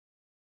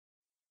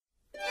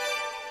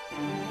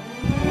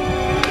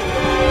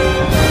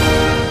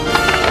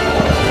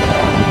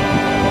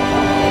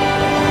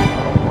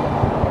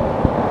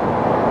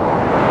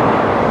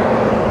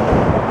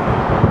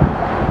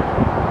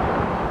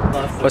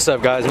What's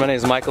up guys, my name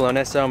is Michael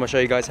Onesta. I'm gonna show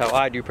you guys how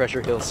I do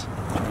pressure heels.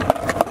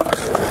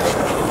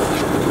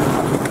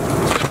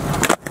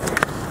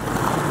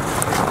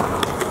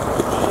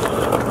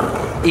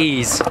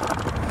 Ease.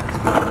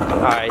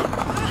 Alright,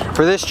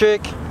 for this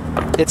trick,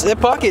 it's a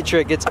pocket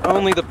trick. It's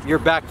only your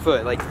back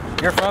foot. Like,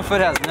 your front foot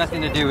has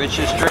nothing to do. It's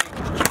just straight.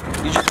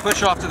 You just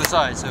push off to the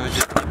side, so it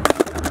just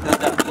does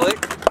that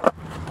flick.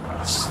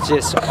 It's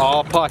just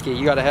all pocket.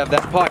 You gotta have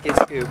that pocket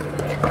scoop.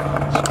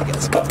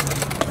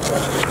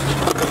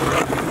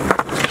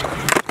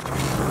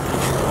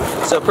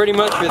 So pretty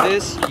much for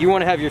this, you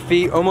want to have your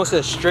feet almost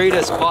as straight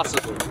as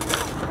possible.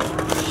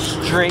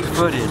 Straight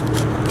footed.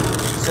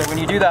 So when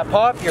you do that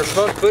pop, your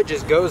front foot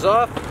just goes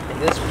off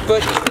and this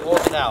foot just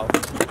rolls out.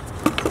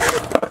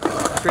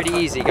 Pretty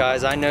easy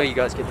guys, I know you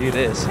guys could do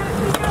this.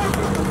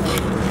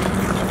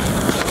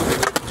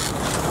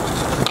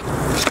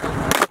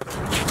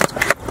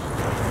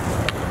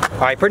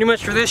 Alright, pretty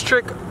much for this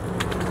trick,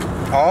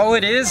 all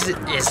it is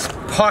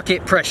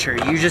pocket pressure.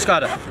 You just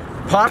gotta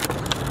pop,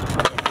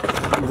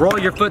 roll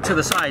your foot to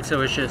the side,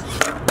 so it's just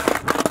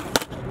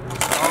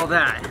all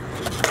that.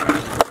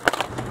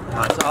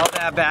 It's all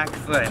that back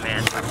foot,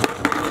 man.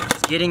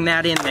 It's getting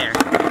that in there.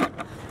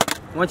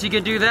 Once you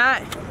can do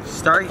that,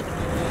 start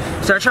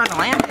trying to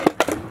land it.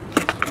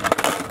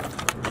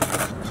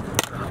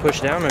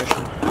 Push down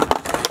motion.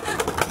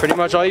 Pretty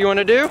much all you want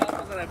to do.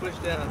 Push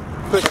down.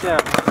 Push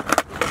down.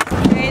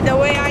 Okay, the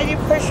way I do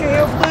pressure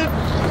heel flip,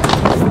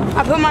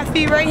 I put my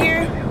feet right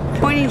here,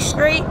 pointing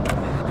straight.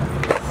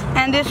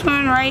 And this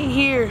one right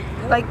here,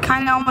 like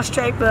kind of almost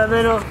straight, but a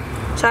little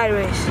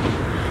sideways.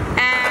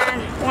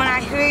 And when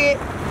I hit it,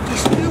 you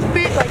scoop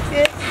it like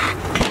this,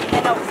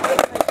 and I'll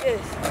flip like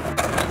this.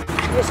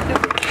 Just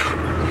scoop it.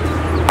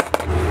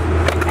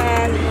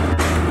 And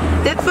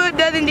this foot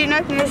doesn't do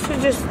nothing. This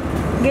foot just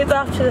gets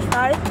off to the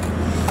side,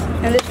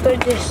 and this foot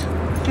just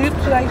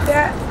scoops like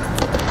that,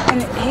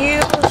 and it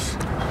heels.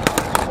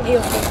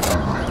 Heel flip.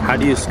 How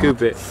do you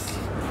scoop it?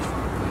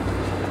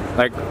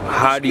 Like,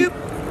 how do you?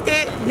 Scoop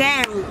it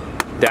down.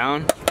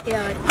 Down?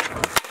 Yeah.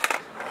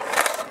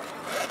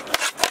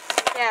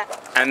 Yeah.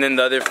 And then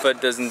the other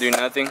foot doesn't do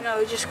nothing? No,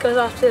 it just goes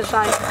off to the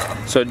side.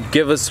 So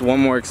give us one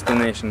more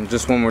explanation,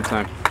 just one more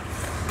time.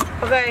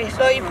 Okay,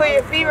 so you put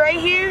your feet right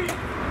here,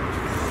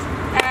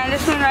 and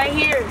this one right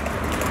here,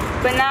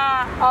 but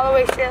not all the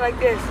way straight like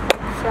this.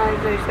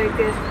 Sideways like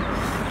this.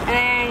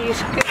 And you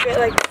scoop it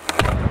like this.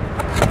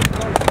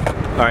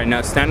 Alright,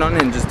 now stand on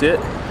it and just do it.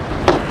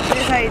 This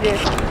is how you do it.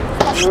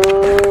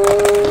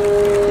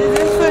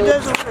 This foot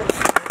doesn't work.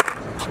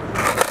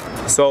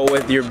 So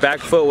with your back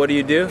foot, what do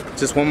you do?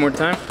 Just one more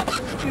time?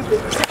 Scoop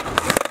it.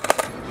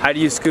 How do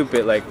you scoop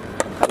it? Like,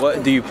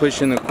 what do you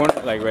push in the corner?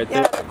 Like right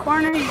there? Yeah, the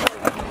corner.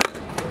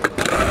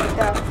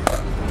 Yeah.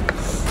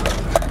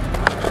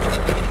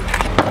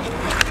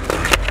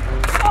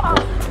 Oh,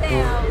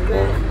 damn,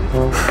 man.